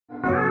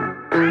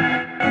Hey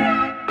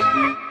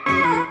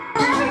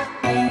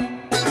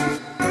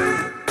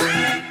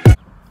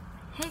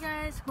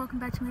guys, welcome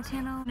back to my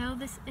channel. No,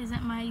 this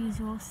isn't my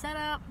usual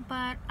setup,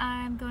 but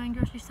I'm going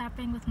grocery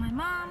shopping with my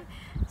mom,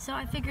 so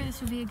I figured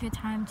this would be a good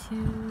time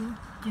to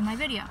do my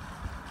video.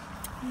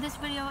 This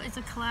video is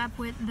a collab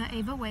with the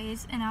Ava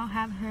Ways, and I'll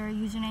have her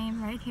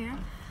username right here.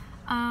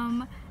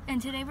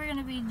 And today we're going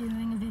to be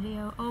doing a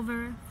video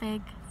over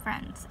fake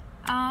friends.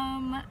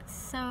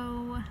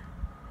 So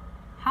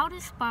how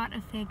to spot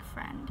a fake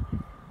friend.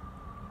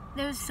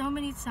 There's so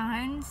many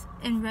signs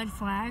and red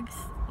flags,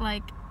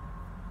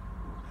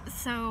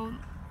 so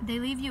they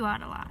leave you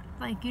out a lot.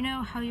 Like, you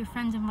know how your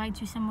friends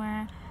invite you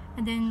somewhere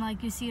and then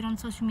like you see it on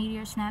social media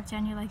or Snapchat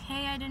and you're like,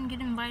 hey, I didn't get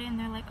invited, and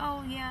they're like,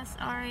 oh yeah,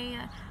 sorry,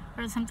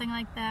 or something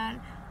like that.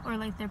 Or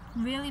like they're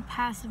really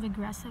passive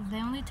aggressive. They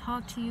only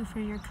talk to you for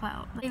your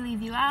clout. They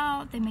leave you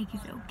out, they make you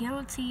feel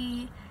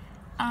guilty,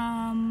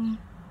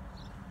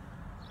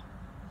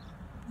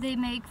 they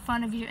make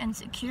fun of your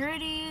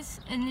insecurities,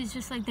 and it's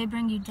just like they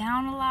bring you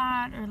down a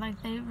lot, or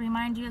like they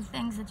remind you of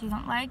things that you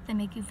don't like, they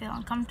make you feel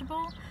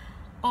uncomfortable.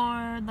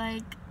 Or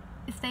like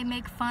if they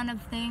make fun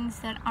of things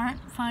that aren't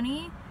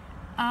funny,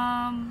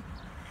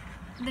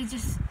 they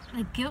just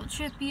like guilt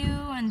trip you,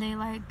 and they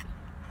like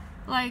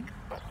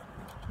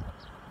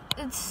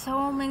it's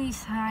so many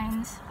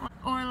signs.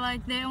 Or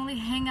like they only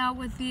hang out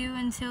with you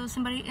until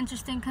somebody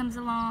interesting comes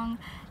along,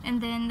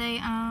 and then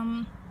they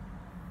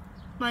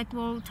like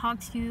will talk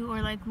to you,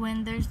 or like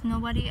when there's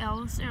nobody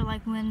else, or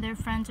like when their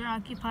friends are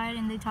occupied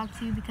and they talk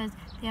to you because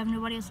they have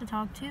nobody else to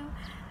talk to.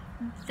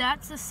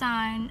 That's a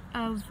sign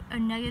of a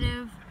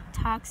negative,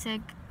 toxic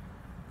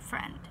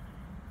friend.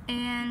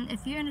 And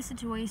if you're in a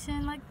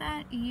situation like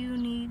that, you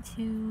need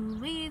to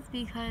leave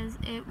because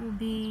it will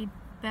be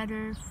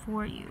better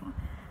for you.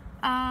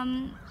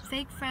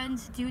 Fake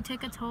friends do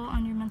take a toll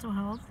on your mental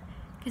health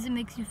because it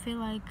makes you feel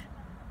like,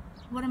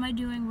 what am I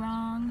doing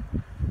wrong?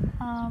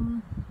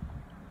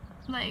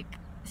 Like,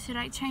 should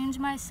I change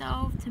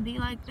myself to be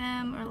like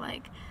them? Or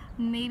like,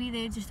 maybe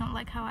they just don't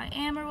like how I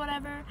am or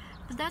whatever.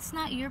 But that's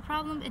not your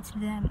problem, it's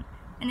them.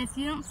 And if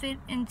you don't fit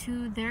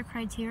into their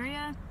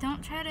criteria,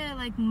 don't try to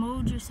like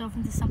mold yourself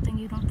into something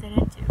you don't fit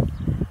into.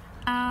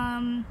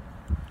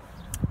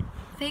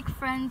 Fake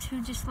friends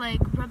who just like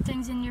rub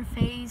things in your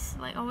face,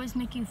 like always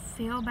make you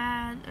feel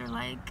bad, or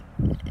like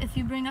if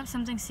you bring up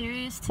something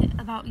serious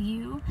about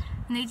you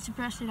and they just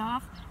brush it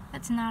off,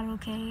 that's not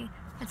okay.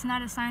 It's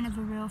not a sign of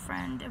a real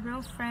friend. A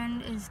real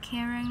friend is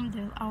caring,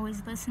 they're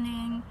always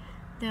listening,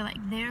 they're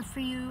like there for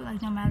you,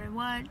 like no matter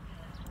what.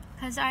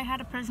 Because I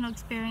had a personal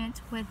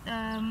experience with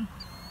a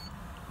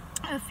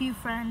few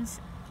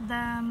friends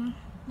that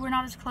we're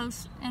not as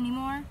close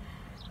anymore.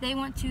 They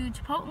went to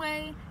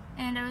Chipotle,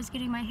 and I was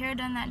getting my hair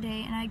done that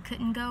day, and I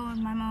couldn't go,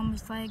 and my mom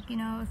was like, you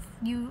know, if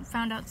you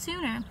found out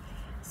sooner.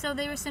 So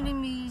they were sending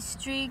me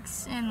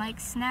streaks and like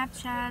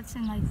Snapchats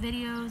and like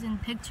videos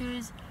and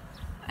pictures,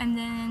 and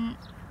then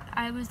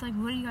I was like,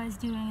 what are you guys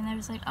doing? And they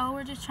was like, oh,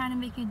 we're just trying to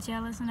make you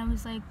jealous. And I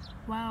was like,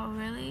 wow,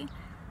 really?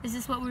 Is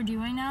this what we're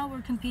doing now?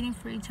 We're competing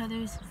for each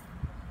other's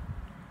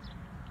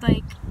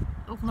like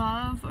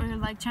love, or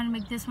like trying to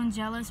make this one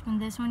jealous when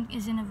this one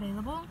isn't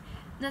available?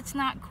 That's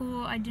not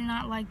cool. I do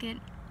not like it.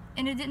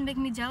 And it didn't make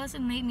me jealous,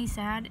 it made me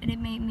sad, and it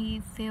made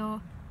me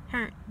feel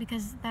hurt,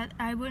 because that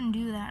I wouldn't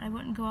do that. I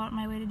wouldn't go out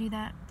my way to do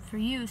that for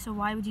you, so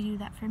why would you do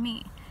that for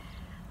me?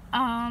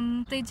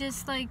 They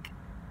just like,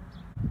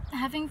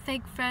 having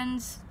fake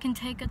friends can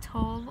take a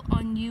toll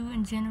on you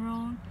in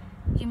general,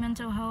 your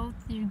mental health,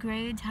 your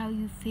grades, how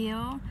you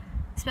feel,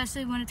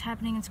 especially when it's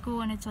happening in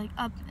school and it's like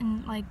up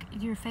in like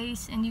your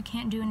face and you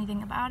can't do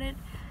anything about it.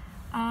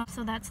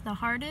 So that's the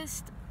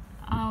hardest.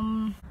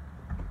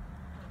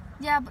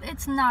 Yeah, but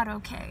it's not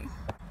okay.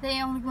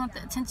 They only want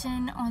the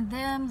attention on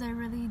them. They're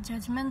really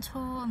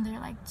judgmental, and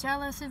they're like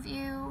jealous of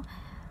you,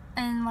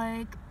 and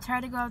like try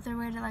to go out their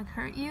way to like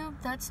hurt you.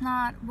 That's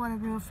not what a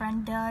real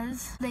friend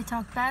does. They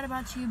talk bad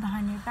about you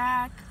behind your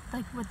back,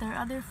 like with their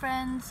other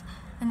friends,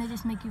 and they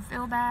just make you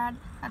feel bad.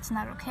 That's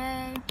not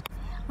okay.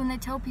 When they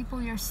tell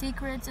people your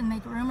secrets and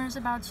make rumors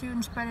about you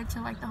and spread it to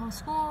like the whole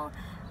school,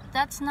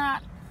 that's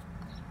not,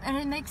 and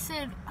it makes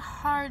it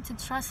hard to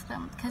trust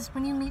them, because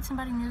when you meet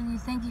somebody new, you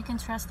think you can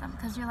trust them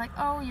because you're like,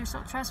 oh, you're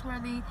so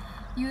trustworthy.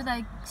 You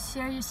like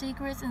share your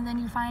secrets, and then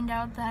you find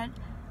out that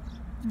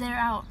they're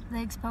out,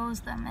 they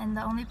exposed them, and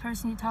the only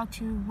person you talked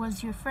to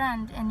was your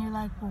friend, and you're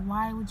like, well,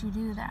 why would you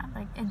do that?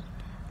 Like, it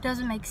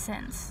doesn't make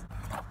sense.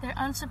 They're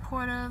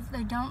unsupportive,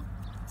 they don't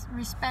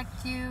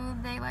respect you,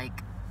 they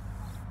like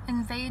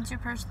invade your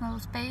personal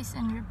space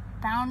and your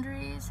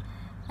boundaries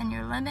and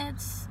your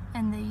limits,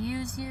 and they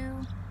use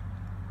you.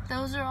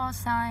 Those are all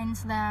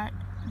signs that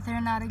they're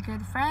not a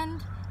good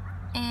friend,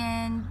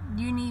 and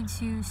you need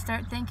to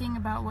start thinking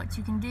about what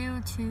you can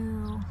do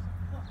to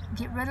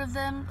get rid of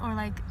them, or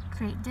like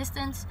create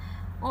distance.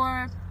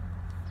 Or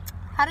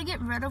how to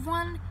get rid of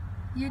one,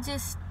 you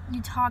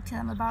talk to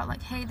them about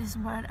like, hey, this is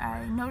what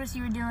I noticed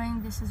you were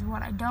doing, this is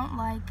what I don't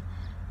like,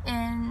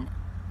 and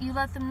you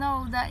let them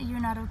know that you're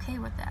not okay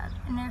with that.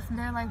 And if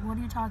they're like, what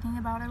are you talking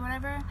about, or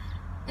whatever,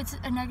 it's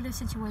a negative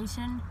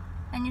situation,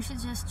 and you should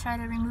just try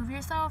to remove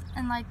yourself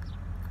and like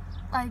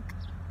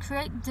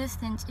create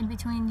distance in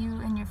between you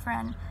and your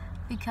friend,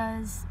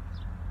 because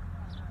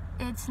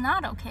it's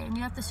not okay, and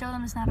you have to show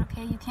them it's not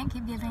okay. You can't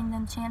keep giving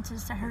them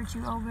chances to hurt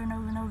you over and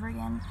over and over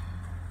again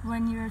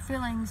when your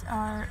feelings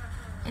are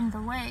in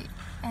the way,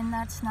 and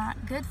that's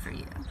not good for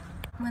you.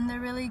 When they're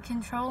really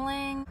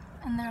controlling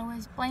and they're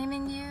always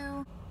blaming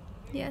you.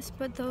 Yes,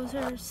 but those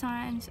are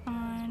signs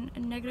on a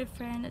negative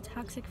friend, a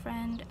toxic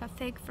friend, a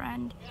fake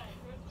friend,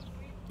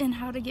 and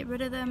how to get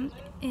rid of them.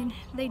 And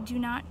they do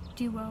not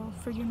do well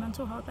for your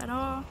mental health at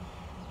all.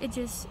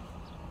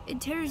 It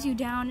tears you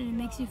down, and it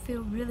makes you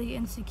feel really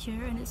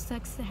insecure, and it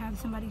sucks to have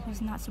somebody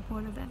who's not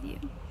supportive of you.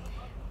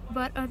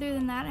 But other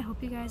than that, I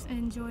hope you guys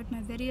enjoyed my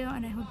video,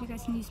 and I hope you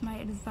guys can use my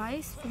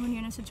advice for when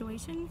you're in a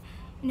situation.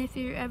 And if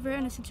you're ever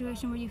in a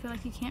situation where you feel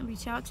like you can't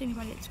reach out to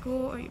anybody at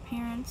school or your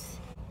parents,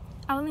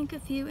 I'll link a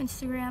few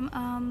Instagram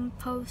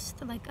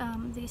posts, like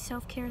the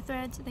self-care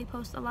threads. They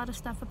post a lot of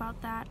stuff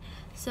about that.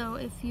 So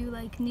if you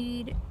like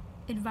need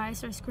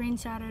advice or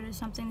screenshot it or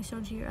something to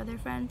show to your other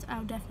friends,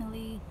 I'll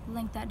definitely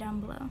link that down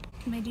below.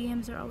 My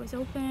DMs are always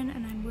open,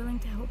 and I'm willing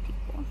to help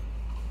people.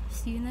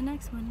 See you in the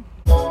next one.